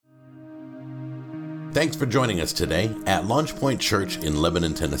Thanks for joining us today at Launch Point Church in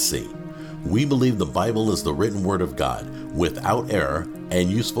Lebanon, Tennessee. We believe the Bible is the written word of God, without error,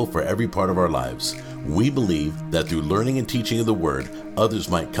 and useful for every part of our lives. We believe that through learning and teaching of the word, others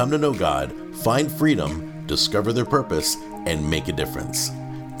might come to know God, find freedom, discover their purpose, and make a difference.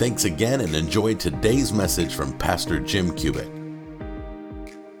 Thanks again and enjoy today's message from Pastor Jim Cubitt.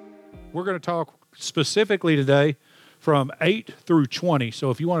 We're going to talk specifically today from 8 through 20.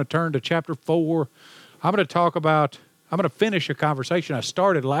 So if you want to turn to chapter 4, I'm going to finish a conversation I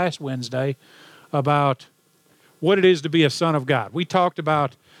started last Wednesday about what it is to be a son of God. We talked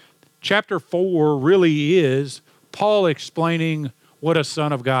about chapter 4 really is Paul explaining what a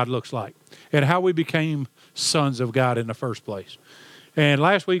son of God looks like and how we became sons of God in the first place. And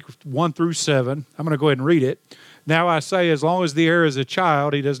last week, 1 through 7, I'm going to go ahead and read it. Now I say, as long as the heir is a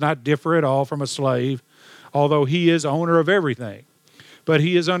child, he does not differ at all from a slave, although he is owner of everything. But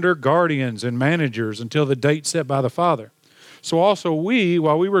he is under guardians and managers until the date set by the Father. So also we,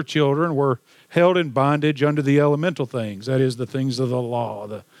 while we were children, were held in bondage under the elemental things, that is, the things of the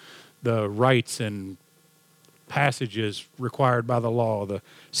law, the rites and passages required by the law, the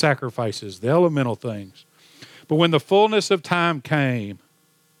sacrifices, the elemental things. But when the fullness of time came,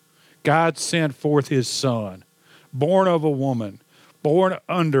 God sent forth his Son, born of a woman, born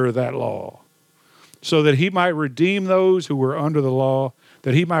under that law, so that he might redeem those who were under the law,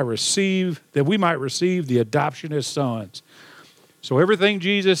 that we might receive the adoption as sons. So everything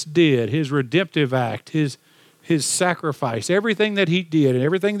Jesus did, his redemptive act, his sacrifice, everything that he did and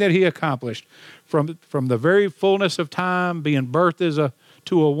everything that he accomplished from the very fullness of time, being birthed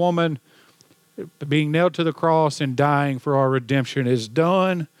to a woman, being nailed to the cross and dying for our redemption, is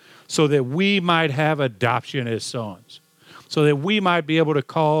done so that we might have adoption as sons, so that we might be able to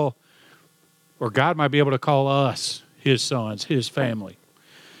call, or God might be able to call us his sons, his family.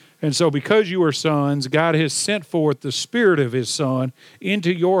 And so because you are sons, God has sent forth the Spirit of his Son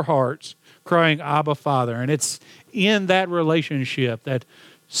into your hearts, crying, Abba, Father. And it's in that relationship, that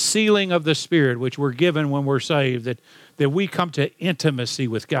sealing of the Spirit, which we're given when we're saved, that we come to intimacy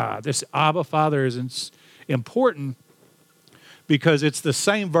with God. This Abba, Father is important because it's the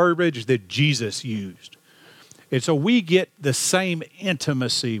same verbiage that Jesus used. And so we get the same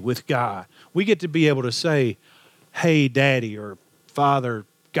intimacy with God. We get to be able to say, hey, Daddy, or Father,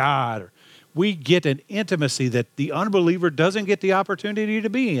 God. Or we get an intimacy that the unbeliever doesn't get the opportunity to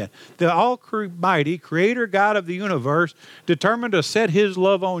be in. The Almighty Creator God of the universe determined to set his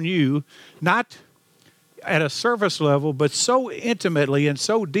love on you, not at a surface level, but so intimately and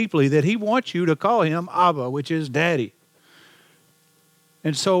so deeply that he wants you to call him Abba, which is Daddy.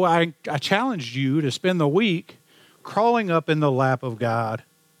 And so I challenged you to spend the week crawling up in the lap of God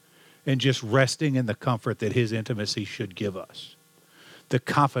and just resting in the comfort that his intimacy should give us, the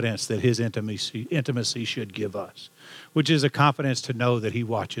confidence that his intimacy should give us, which is a confidence to know that he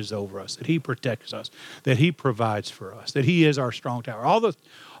watches over us, that he protects us, that he provides for us, that he is our strong tower.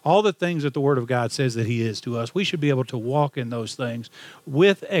 All the things that the Word of God says that he is to us, we should be able to walk in those things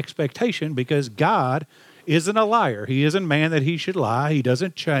with expectation, because God isn't a liar. He isn't man that he should lie. He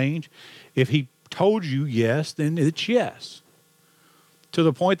doesn't change. If he told you yes, then it's yes. To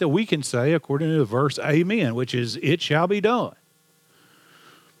the point that we can say, according to the verse, amen, which is, it shall be done.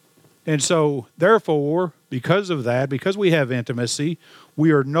 And so, therefore, because of that, because we have intimacy,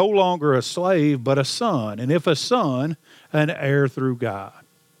 we are no longer a slave, but a son. And if a son, an heir through God,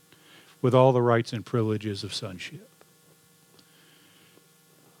 with all the rights and privileges of sonship.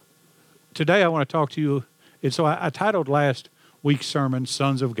 Today, I want to talk to you, and so I titled last week's sermon,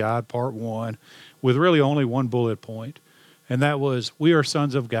 Sons of God, Part 1, with really only one bullet point, and that was, we are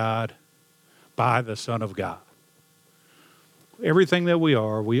sons of God by the Son of God. Everything that we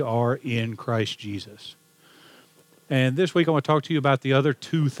are in Christ Jesus. And this week I want to talk to you about the other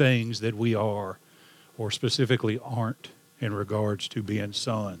two things that we are, or specifically aren't, in regards to being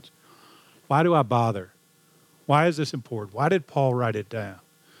sons. Why do I bother? Why is this important? Why did Paul write it down?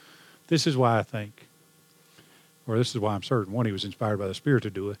 This is why I think, or this is why I'm certain, one, he was inspired by the Spirit to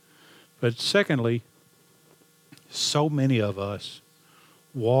do it. But secondly, so many of us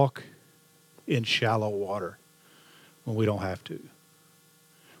walk in shallow water when we don't have to.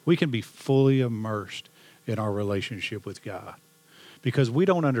 We can be fully immersed in our relationship with God because we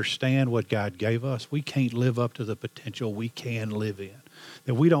don't understand what God gave us. We can't live up to the potential we can live in,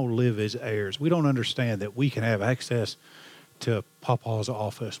 that we don't live as heirs. We don't understand that we can have access to Papa's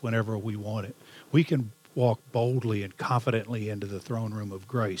office whenever we want it. We can walk boldly and confidently into the throne room of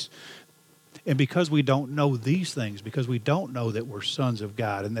grace. And because we don't know these things, because we don't know that we're sons of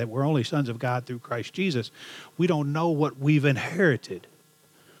God and that we're only sons of God through Christ Jesus, we don't know what we've inherited.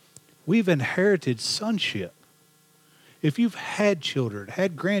 we've inherited sonship. If you've had children,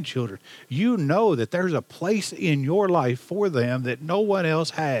 had grandchildren, you know that there's a place in your life for them that no one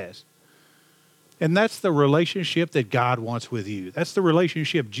else has. And that's the relationship that God wants with you. That's the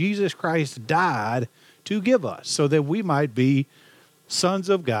relationship Jesus Christ died to give us so that we might be sons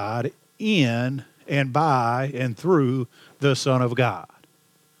of God in and by and through the Son of God.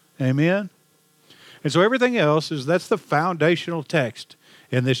 Amen? And so everything else that's the foundational text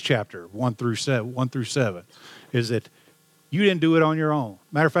in this chapter, 1 through 7, is that you didn't do it on your own.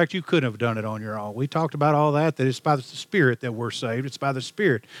 Matter of fact, you couldn't have done it on your own. We talked about all that it's by the Spirit that we're saved. It's by the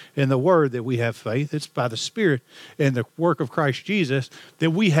Spirit and the Word that we have faith. It's by the Spirit and the work of Christ Jesus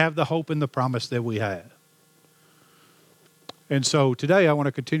that we have the hope and the promise that we have. And so today I want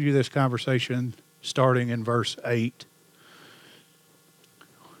to continue this conversation starting in verse 8.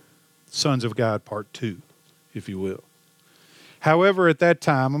 Sons of God, part 2, if you will. However, at that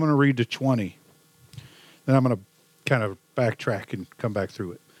time, I'm going to read to 20. Then I'm going to kind of backtrack and come back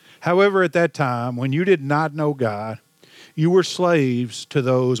through it. However, at that time, when you did not know God, you were slaves to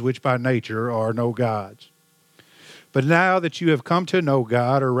those which by nature are no gods. But now that you have come to know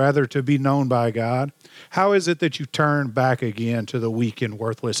God, or rather to be known by God, how is it that you turn back again to the weak and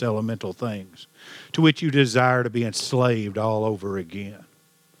worthless elemental things, to which you desire to be enslaved all over again?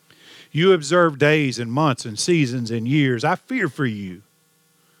 You observe days and months and seasons and years. I fear for you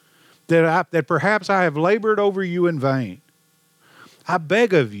that perhaps I have labored over you in vain. I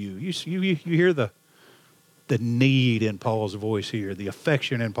beg of you. You hear the need in Paul's voice here, the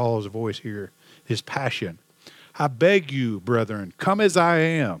affection in Paul's voice here, his passion. I beg you, brethren, come as I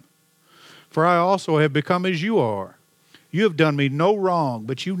am, for I also have become as you are. You have done me no wrong,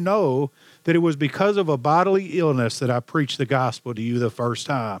 but you know that it was because of a bodily illness that I preached the gospel to you the first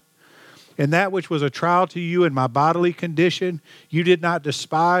time. And that which was a trial to you in my bodily condition, you did not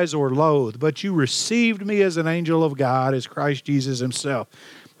despise or loathe, but you received me as an angel of God, as Christ Jesus himself.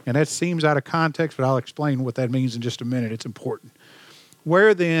 And that seems out of context, but I'll explain what that means in just a minute. It's important.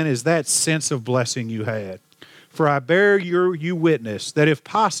 Where then is that sense of blessing you had? For I bear you witness that if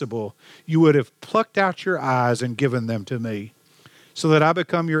possible, you would have plucked out your eyes and given them to me, so that I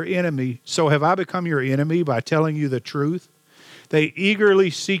become your enemy. So have I become your enemy by telling you the truth? They eagerly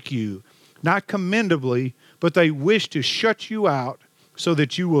seek you, not commendably, but they wish to shut you out so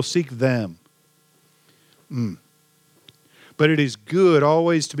that you will seek them. But it is good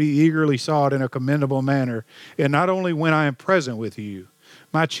always to be eagerly sought in a commendable manner, and not only when I am present with you.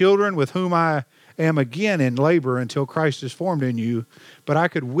 My children, with whom I am again in labor until Christ is formed in you, but I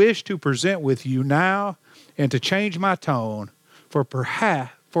could wish to present with you now and to change my tone, for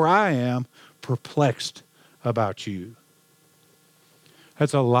I am perplexed about you.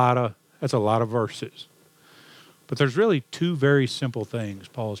 That's a lot of verses. But there's really two very simple things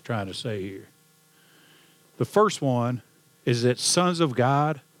Paul's trying to say here. The first one is that sons of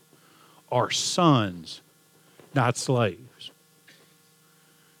God are sons, not slaves.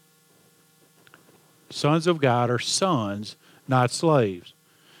 Sons of God are sons, not slaves.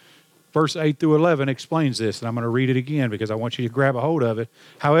 Verse 8 through 11 explains this, and I'm going to read it again because I want you to grab a hold of it.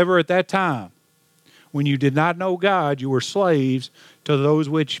 However, at that time, when you did not know God, you were slaves to those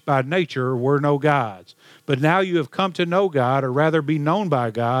which by nature were no gods. But now you have come to know God, or rather be known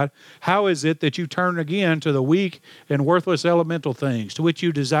by God. How is it that you turn again to the weak and worthless elemental things, to which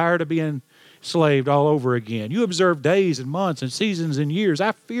you desire to be enslaved all over again? You observe days and months and seasons and years.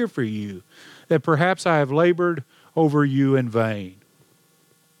 I fear for you that perhaps I have labored over you in vain.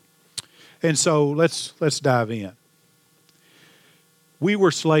 And so let's dive in. We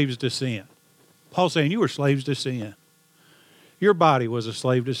were slaves to sin. Paul's saying you were slaves to sin. Your body was a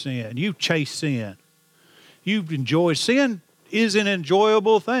slave to sin. You chased sin. You've enjoyed sin is an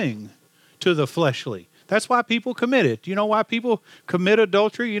enjoyable thing to the fleshly. That's why people commit it. You know why people commit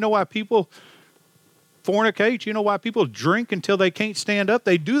adultery? You know why people fornicate? You know why people drink until they can't stand up?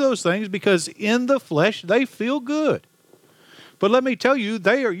 They do those things because in the flesh they feel good. But let me tell you,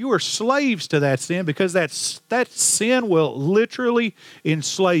 you are slaves to that sin because that sin will literally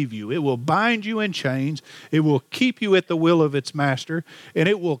enslave you. It will bind you in chains. It will keep you at the will of its master, and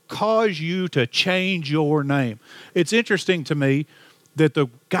it will cause you to change your name. It's interesting to me that the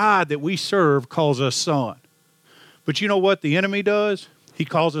God that we serve calls us son. But you know what the enemy does? He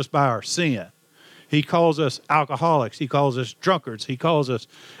calls us by our sin. He calls us alcoholics. He calls us drunkards. He calls us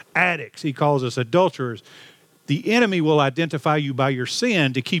addicts. He calls us adulterers. The enemy will identify you by your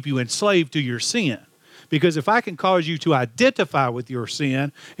sin to keep you enslaved to your sin. Because if I can cause you to identify with your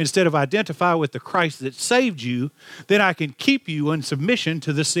sin instead of identify with the Christ that saved you, then I can keep you in submission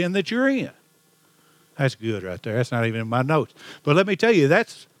to the sin that you're in. That's good right there. That's not even in my notes. But let me tell you,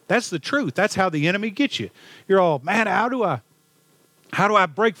 that's That's the truth. That's how the enemy gets you. You're all, man, how do I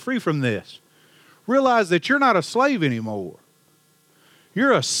break free from this? Realize that you're not a slave anymore.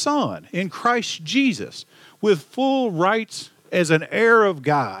 You're a son in Christ Jesus with full rights as an heir of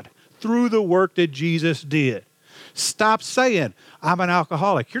God through the work that Jesus did. Stop saying, I'm an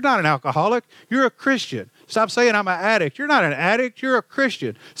alcoholic. You're not an alcoholic. You're a Christian. Stop saying, I'm an addict. You're not an addict. You're a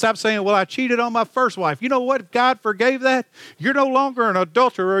Christian. Stop saying, well, I cheated on my first wife. You know what? God forgave that. You're no longer an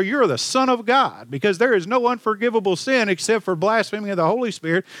adulterer. You're the son of God, because there is no unforgivable sin except for blaspheming of the Holy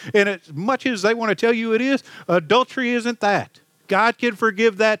Spirit. And as much as they want to tell you it is, adultery isn't that. God can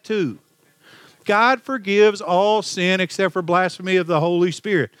forgive that too. God forgives all sin except for blasphemy of the Holy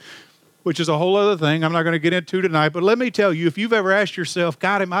Spirit, which is a whole other thing I'm not going to get into tonight. But let me tell you, if you've ever asked yourself,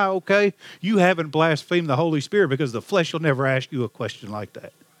 God, am I okay? You haven't blasphemed the Holy Spirit, because the flesh will never ask you a question like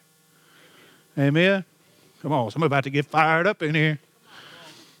that. Amen? Come on, I'm about to get fired up in here.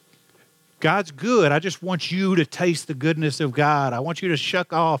 God's good. I just want you to taste the goodness of God. I want you to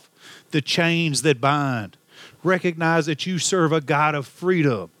shuck off the chains that bind. Recognize that you serve a God of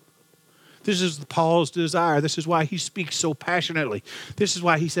freedom. This is Paul's desire. This is why he speaks so passionately. This is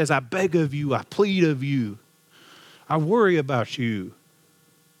why he says, I beg of you, I plead of you. I worry about you.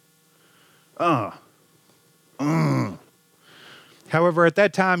 However, at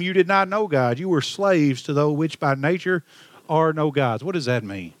that time you did not know God. You were slaves to those which by nature are no gods. What does that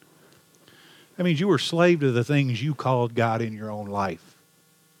mean? That means you were slave to the things you called God in your own life.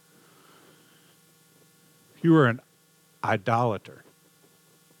 You were an idolater.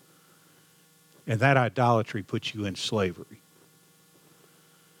 And that idolatry puts you in slavery.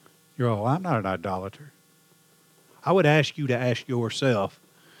 You're all, I'm not an idolater. I would ask you to ask yourself,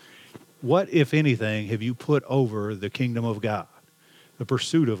 what, if anything, have you put over the kingdom of God, the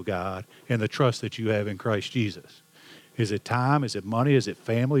pursuit of God, and the trust that you have in Christ Jesus? Is it time? Is it money? Is it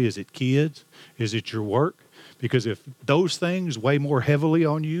family? Is it kids? Is it your work? Because if those things weigh more heavily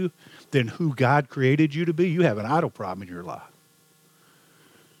on you than who God created you to be, you have an idol problem in your life.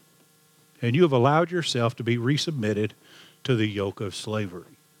 And you have allowed yourself to be resubmitted to the yoke of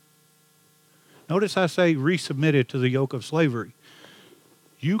slavery. Notice I say resubmitted to the yoke of slavery.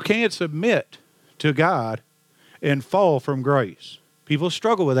 You can't submit to God and fall from grace. People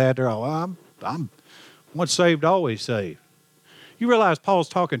struggle with that. They're all, I'm once saved, always saved. You realize Paul's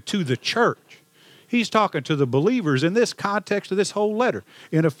talking to the church. He's talking to the believers in this context of this whole letter.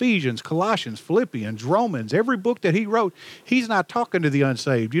 In Ephesians, Colossians, Philippians, Romans, every book that he wrote, he's not talking to the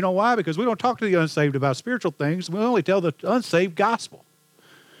unsaved. You know why? Because we don't talk to the unsaved about spiritual things. We only tell the unsaved gospel.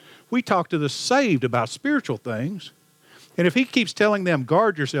 We talk to the saved about spiritual things. And if he keeps telling them,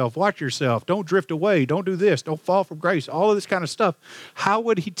 guard yourself, watch yourself, don't drift away, don't do this, don't fall from grace, all of this kind of stuff, how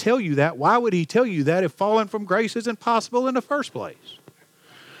would he tell you that? Why would he tell you that if falling from grace isn't possible in the first place?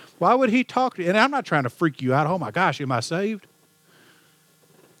 Why would he talk to you? And I'm not trying to freak you out. Oh my gosh, am I saved?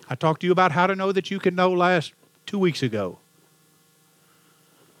 I talked to you about how to know that you can know last 2 weeks ago.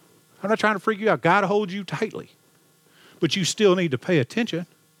 I'm not trying to freak you out. God holds you tightly. But you still need to pay attention,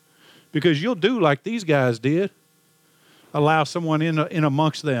 because you'll do like these guys did. Allow someone in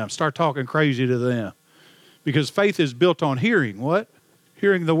amongst them. Start talking crazy to them. Because faith is built on hearing what?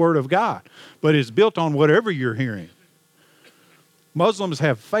 Hearing the word of God. But it's built on whatever you're hearing. Muslims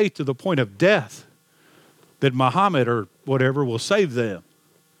have faith to the point of death that Muhammad or whatever will save them.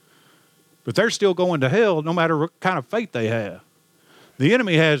 But they're still going to hell no matter what kind of faith they have. The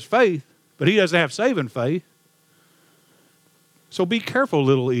enemy has faith, but he doesn't have saving faith. So be careful,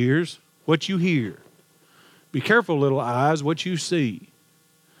 little ears, what you hear. Be careful, little eyes, what you see.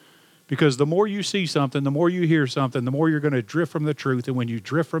 Because the more you see something, the more you hear something, the more you're going to drift from the truth. And when you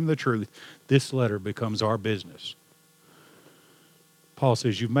drift from the truth, this letter becomes our business. Paul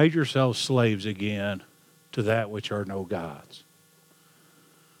says, you've made yourselves slaves again to that which are no gods.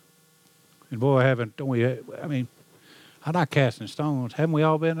 And boy, I'm not casting stones. Haven't we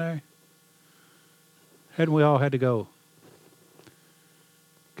all been there? Hadn't we all had to go,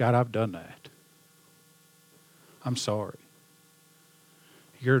 God, I've done that. I'm sorry.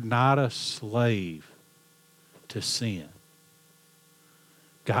 You're not a slave to sin.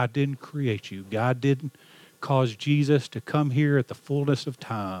 God didn't create you. God didn't cause Jesus to come here at the fullness of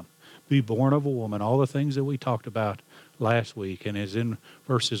time, be born of a woman, all the things that we talked about last week, and is in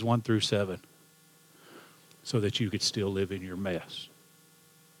verses 1 through 7, so that you could still live in your mess.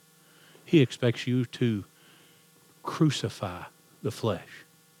 He expects you to crucify the flesh,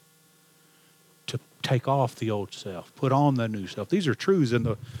 to take off the old self, put on the new self. These are truths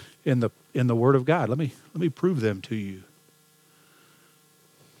in the Word of God. Let me prove them to you.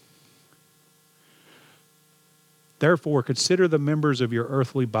 Therefore, consider the members of your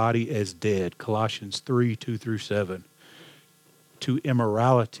earthly body as dead, Colossians 3, 2 through 7, to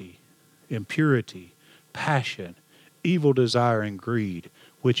immorality, impurity, passion, evil desire, and greed,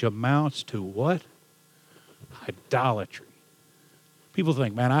 which amounts to what? Idolatry. People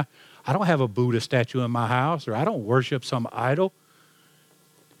think, man, I don't have a Buddha statue in my house, or I don't worship some idol.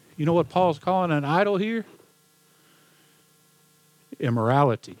 You know what Paul's calling an idol here?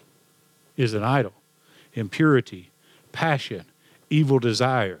 Immorality is an idol. Impurity, passion, evil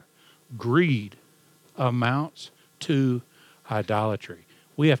desire, greed amounts to idolatry.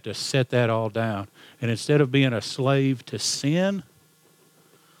 We have to set that all down. And instead of being a slave to sin,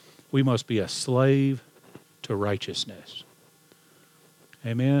 we must be a slave to righteousness.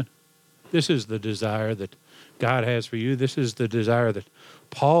 Amen? This is the desire that God has for you. This is the desire that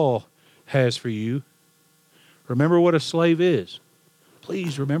Paul has for you. Remember what a slave is.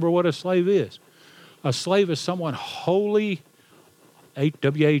 Please remember what a slave is. A slave is someone wholly,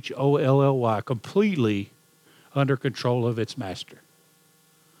 W-H-O-L-L-Y, completely under control of its master.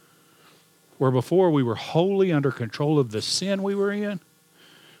 Where before we were wholly under control of the sin we were in,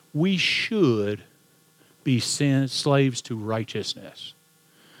 we should be slaves to righteousness,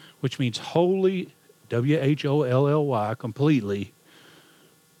 which means wholly, W-H-O-L-L-Y, completely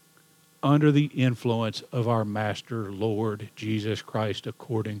under the influence of our Master, Lord Jesus Christ,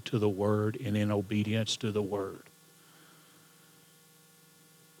 according to the Word and in obedience to the Word.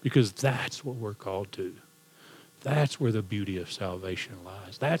 Because that's what we're called to. That's where the beauty of salvation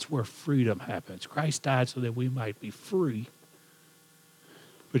lies. That's where freedom happens. Christ died so that we might be free.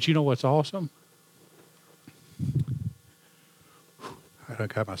 But you know what's awesome? I done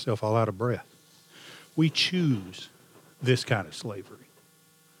got myself all out of breath. We choose this kind of slavery.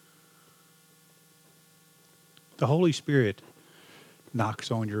 The Holy Spirit knocks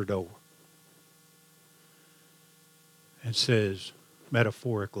on your door and says,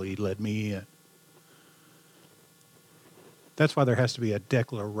 metaphorically, let me in. That's why there has to be a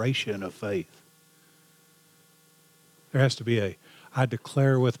declaration of faith. There has to be I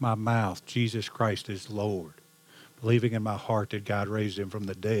declare with my mouth Jesus Christ is Lord, believing in my heart that God raised him from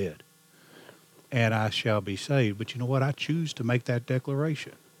the dead, and I shall be saved. But you know what? I choose to make that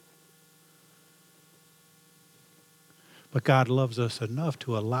declaration. But God loves us enough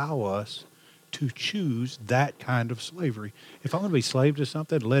to allow us to choose that kind of slavery. If I'm going to be slave to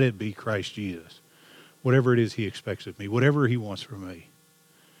something, let it be Christ Jesus. Whatever it is he expects of me, whatever he wants from me.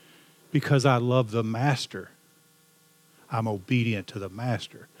 Because I love the Master, I'm obedient to the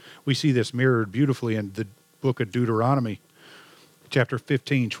Master. We see this mirrored beautifully in the book of Deuteronomy, chapter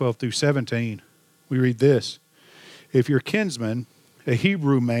 15, 12 through 17. We read this. If your kinsman, a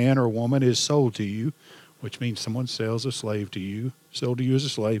Hebrew man or woman, is sold to you, which means someone sells a slave to you, sold to you as a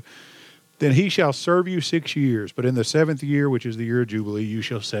slave, then he shall serve you 6 years. But in the 7th year, which is the year of Jubilee, you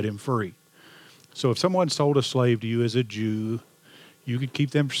shall set him free. So if someone sold a slave to you as a Jew, you could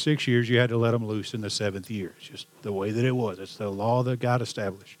keep them for 6 years. You had to let them loose in the 7th year. It's just the way that it was. It's the law that God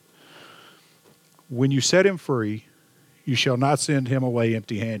established. When you set him free, you shall not send him away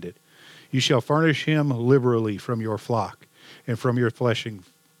empty-handed. You shall furnish him liberally from your flock and from your threshing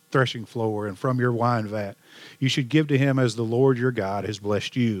floor and from your wine vat. You should give to him as the Lord your God has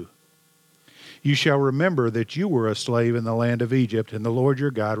blessed you. You shall remember that you were a slave in the land of Egypt, and the Lord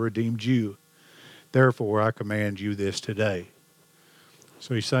your God redeemed you. Therefore, I command you this today.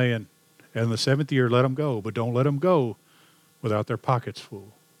 So he's saying, in the 7th year, let them go, but don't let them go without their pockets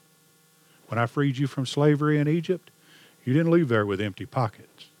full. When I freed you from slavery in Egypt, you didn't leave there with empty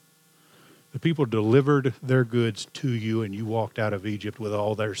pockets. The people delivered their goods to you, and you walked out of Egypt with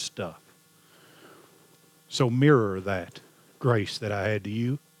all their stuff. So mirror that grace that I had to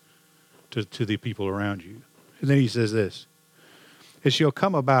you, to the people around you. And then he says this, it shall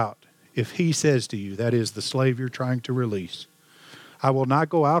come about if he says to you, that is the slave you're trying to release, I will not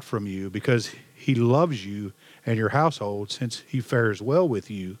go out from you because he loves you and your household since he fares well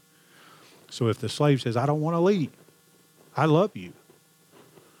with you. So if the slave says, I don't want to leave, I love you,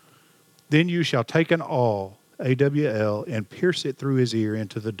 then you shall take an awl, A-W-L, and pierce it through his ear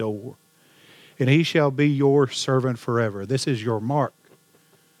into the door. And he shall be your servant forever. This is your mark.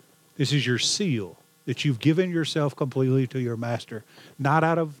 This is your seal that you've given yourself completely to your master, not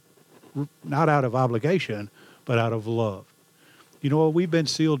out of obligation, but out of love. You know what? We've been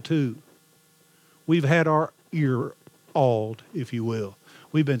sealed too. We've had our ear awed, if you will.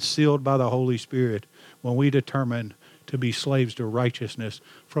 We've been sealed by the Holy Spirit when we determine to be slaves to righteousness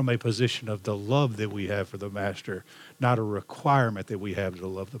from a position of the love that we have for the Master, not a requirement that we have to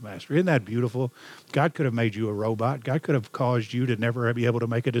love the Master. Isn't that beautiful? God could have made you a robot. God could have caused you to never be able to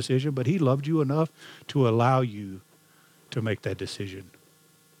make a decision, but he loved you enough to allow you to make that decision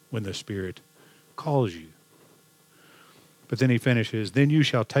when the Spirit calls you. But then he finishes, then you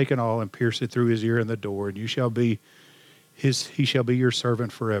shall take an awl and pierce it through his ear and the door, and he shall be your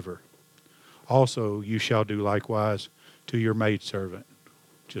servant forever. Also you shall do likewise to your maidservant.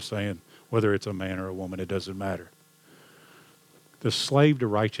 Just saying, whether it's a man or a woman, it doesn't matter. The slave to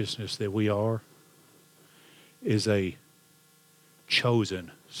righteousness that we are is a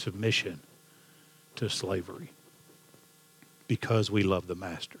chosen submission to slavery because we love the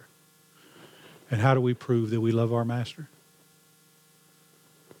master. And how do we prove that we love our master?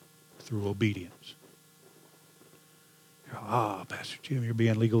 Through obedience. Pastor Jim, you're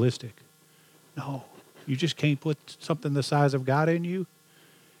being legalistic. No, you just can't put something the size of God in you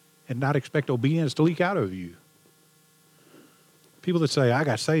and not expect obedience to leak out of you. People that say, I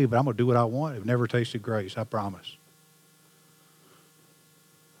got saved, but I'm going to do what I want, have never tasted grace, I promise.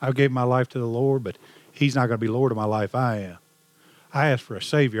 I gave my life to the Lord, but he's not going to be Lord of my life. I am. I asked for a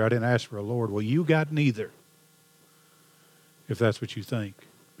Savior. I didn't ask for a Lord. Well, you got neither, if that's what you think,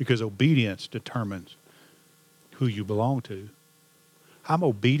 because obedience determines who you belong to. I'm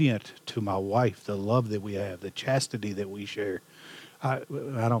obedient to my wife, the love that we have, the chastity that we share. I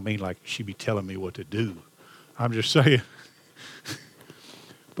don't mean like she be telling me what to do. I'm just saying.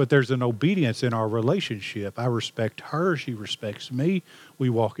 But there's an obedience in our relationship. I respect her. She respects me. We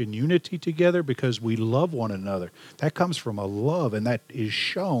walk in unity together because we love one another. That comes from a love, and that is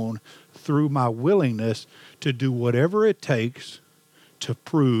shown through my willingness to do whatever it takes to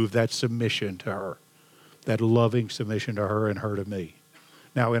prove that submission to her, that loving submission to her and her to me.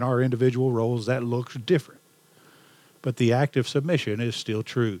 Now, in our individual roles, that looks different. But the act of submission is still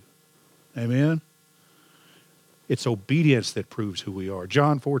true. Amen? It's obedience that proves who we are.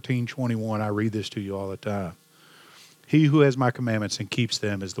 John 14:21, I read this to you all the time. He who has my commandments and keeps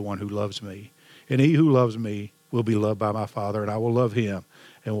them is the one who loves me. And he who loves me will be loved by my Father, and I will love him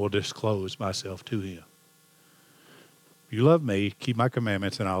and will disclose myself to him. You love me, keep my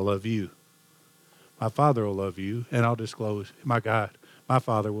commandments, and I'll love you. My Father will love you, and I'll disclose, my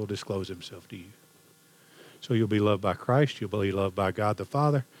Father will disclose himself to you. So you'll be loved by Christ, you'll be loved by God the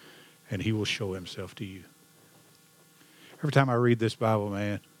Father, and he will show himself to you. Every time I read this Bible,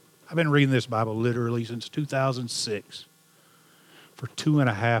 man, I've been reading this Bible literally since 2006 for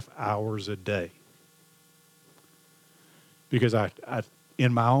 2.5 hours a day. Because I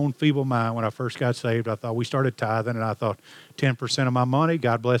in my own feeble mind, when I first got saved, I thought we started tithing, and I thought 10% of my money,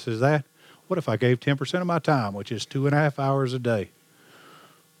 God blesses that. What if I gave 10% of my time, which is 2.5 hours a day?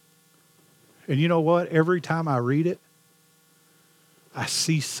 And you know what? Every time I read it, I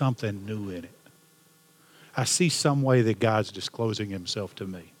see something new in it. I see some way that God's disclosing himself to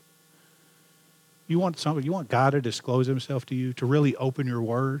me. You want God to disclose himself to you, to really open your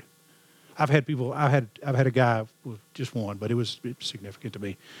word? I've had a guy, well, just one, but it was significant to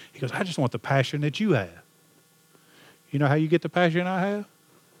me. He goes, I just want the passion that you have. You know how you get the passion I have?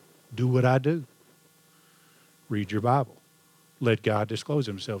 Do what I do. Read your Bible. Let God disclose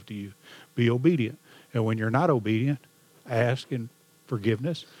himself to you. Be obedient. And when you're not obedient, ask in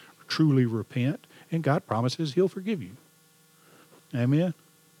forgiveness, truly repent, and God promises he'll forgive you. Amen?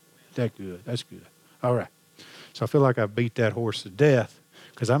 That's good. That's good. All right. So I feel like I've beat that horse to death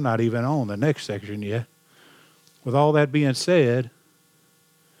because I'm not even on the next section yet. With all that being said,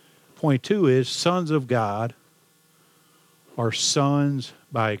 point 2 is sons of God are sons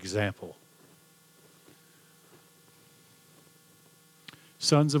by example.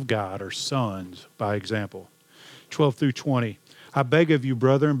 Sons of God are sons by example. 12 through 20. I beg of you,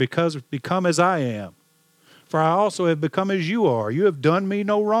 brethren, become as I am. For I also have become as you are. You have done me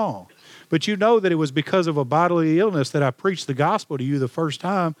no wrong. But you know that it was because of a bodily illness that I preached the gospel to you the first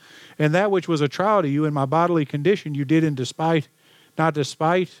time, and that which was a trial to you in my bodily condition you did in despise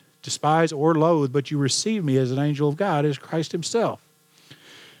or loathe, but you received me as an angel of God, as Christ himself.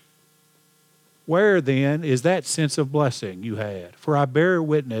 Where then is that sense of blessing you had? For I bear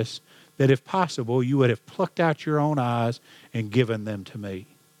witness that if possible, you would have plucked out your own eyes and given them to me.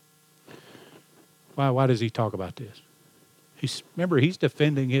 Why does he talk about this? Remember, he's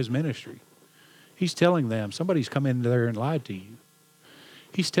defending his ministry. He's telling them, somebody's come in there and lied to you.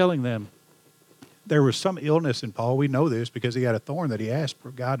 He's telling them there was some illness in Paul. We know this because he had a thorn that he asked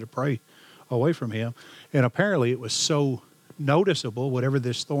for God to pray away from him. And apparently it was so noticeable, whatever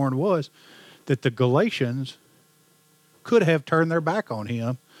this thorn was, that the Galatians could have turned their back on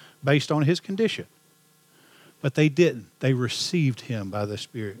him based on his condition. But they didn't. They received him by the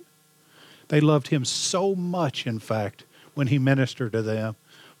Spirit. They loved him so much, in fact, when he ministered to them.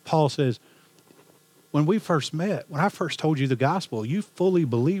 Paul says, when we first met, when I first told you the gospel, you fully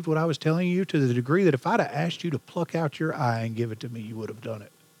believed what I was telling you to the degree that if I'd have asked you to pluck out your eye and give it to me, you would have done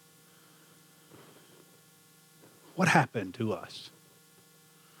it. What happened to us?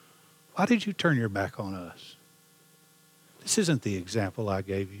 Why did you turn your back on us? This isn't the example I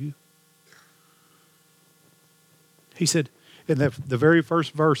gave you. He said, in the very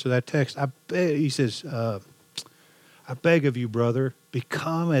first verse of that text, he says, I beg of you, brother,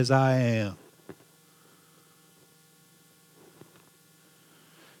 become as I am.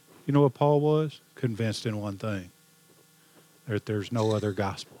 You know what Paul was? Convinced in one thing, that there's no other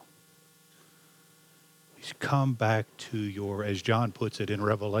gospel. He's come back to your, as John puts it in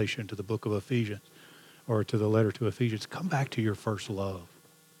Revelation to the book of Ephesians, or to the letter to Ephesians, come back to your first love.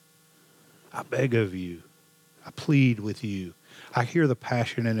 I beg of you. I plead with you. I hear the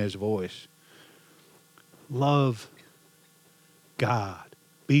passion in his voice. Love God.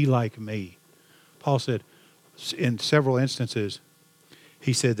 Be like me. Paul said in several instances,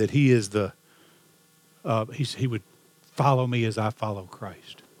 he said that he is he would follow me as I follow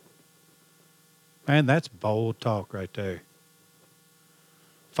Christ. Man, that's bold talk right there.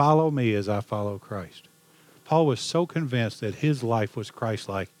 Follow me as I follow Christ. Paul was so convinced that his life was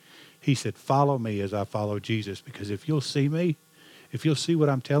Christ-like. He said, follow me as I follow Jesus, because if you'll see me, if you'll see what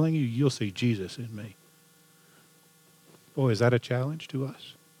I'm telling you, you'll see Jesus in me. Boy, is that a challenge to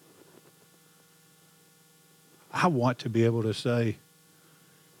us? I want to be able to say,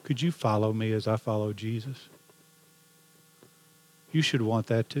 could you follow me as I follow Jesus? You should want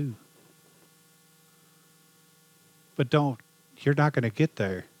that too. But you're not going to get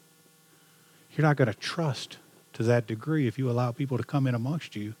there. You're not going to trust to that degree if you allow people to come in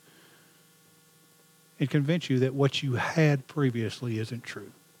amongst you and convince you that what you had previously isn't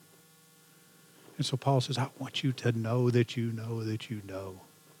true. And so Paul says, I want you to know that you know that you know.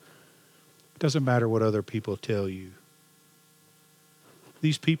 It doesn't matter what other people tell you.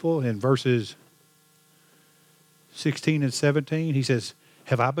 These people in verses 16 and 17, he says,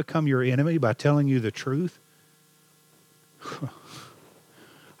 have I become your enemy by telling you the truth?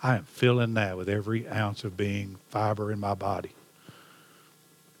 I am feeling that with every ounce of being fiber in my body.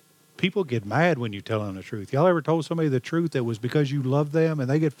 People get mad when you tell them the truth. Y'all ever told somebody the truth that was because you love them and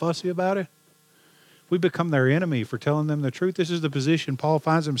they get fussy about it? We become their enemy for telling them the truth. This is the position Paul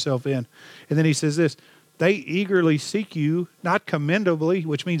finds himself in. And then he says this, they eagerly seek you, not commendably,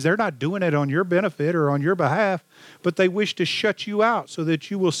 which means they're not doing it on your benefit or on your behalf, but they wish to shut you out so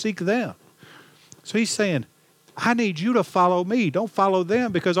that you will seek them. So he's saying, I need you to follow me. Don't follow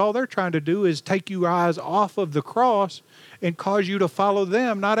them, because all they're trying to do is take your eyes off of the cross and cause you to follow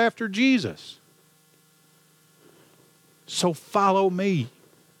them, not after Jesus. So follow me.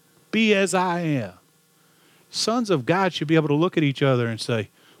 Be as I am. Sons of God should be able to look at each other and say,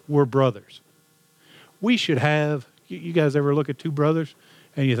 we're brothers. We should have, you guys ever look at two brothers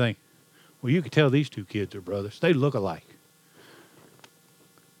and you think, well, you can tell these two kids are brothers. They look alike.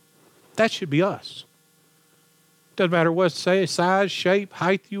 That should be us. Doesn't matter what size, shape,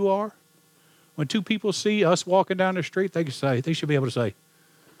 height you are. When two people see us walking down the street, they should be able to say,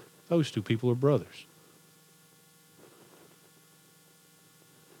 those two people are brothers.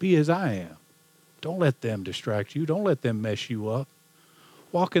 Be as I am. Don't let them distract you. Don't let them mess you up.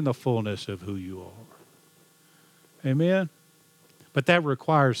 Walk in the fullness of who you are. Amen? But that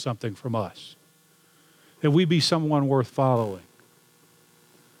requires something from us. That we be someone worth following.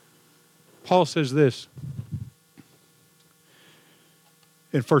 Paul says this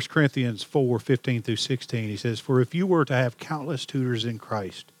in 1 Corinthians 4, 15 through 16. He says, for if you were to have countless tutors in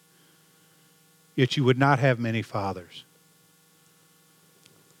Christ, yet you would not have many fathers.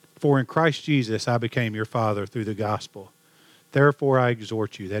 For in Christ Jesus I became your father through the gospel. Therefore I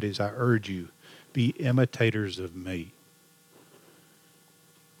exhort you, that is, I urge you, be imitators of me.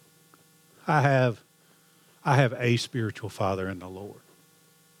 I have a spiritual father in the Lord.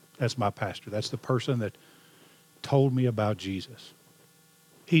 That's my pastor. That's the person that told me about Jesus.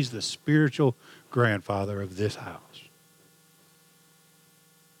 He's the spiritual grandfather of this house.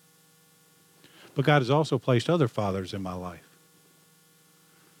 But God has also placed other fathers in my life.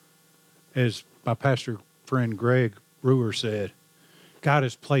 As my pastor friend Greg Brewer said, God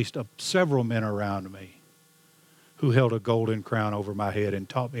has placed several men around me who held a golden crown over my head and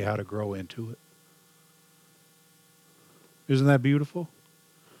taught me how to grow into it. Isn't that beautiful?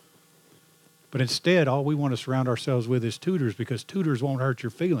 But instead, all we want to surround ourselves with is tutors, because tutors won't hurt your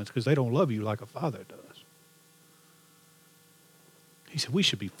feelings because they don't love you like a father does. He said, we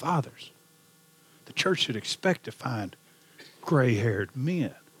should be fathers. The church should expect to find gray-haired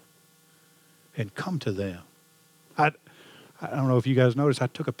men and come to them. I don't know if you guys noticed, I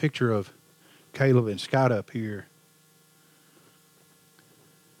took a picture of Caleb and Scott up here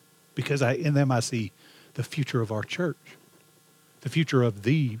because in them I see the future of our church, the future of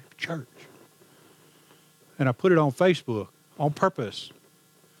the church. And I put it on Facebook on purpose.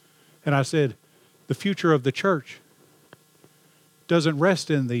 And I said, the future of the church doesn't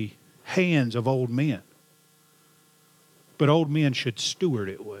rest in the hands of old men, but old men should steward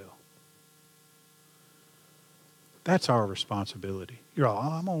it well. That's our responsibility. You're all,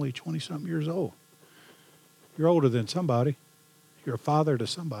 I'm only 20-something years old. You're older than somebody. You're a father to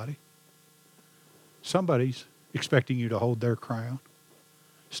somebody. Somebody's expecting you to hold their crown,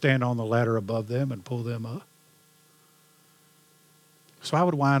 stand on the ladder above them and pull them up. So I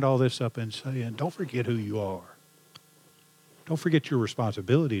would wind all this up in saying, don't forget who you are. Don't forget your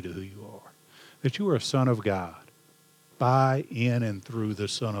responsibility to who you are. That you are a son of God by, in, and through the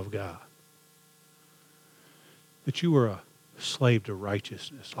Son of God. That you are a slave to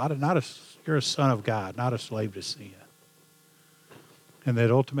righteousness. You're a son of God, not a slave to sin. And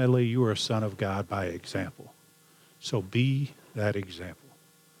that ultimately you are a son of God by example. So be that example.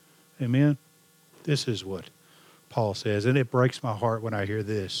 Amen? This is what Paul says, and it breaks my heart when I hear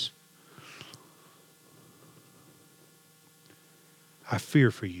this. I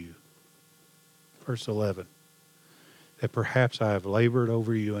fear for you. Verse 11. That perhaps I have labored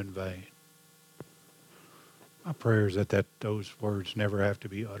over you in vain. My prayer is that those words never have to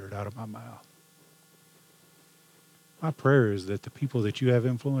be uttered out of my mouth. My prayer is that the people that you have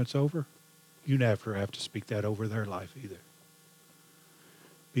influence over, you never have to speak that over their life either.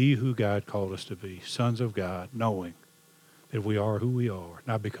 Be who God called us to be, sons of God, knowing that we are who we are,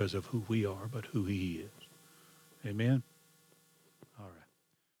 not because of who we are, but who He is. Amen.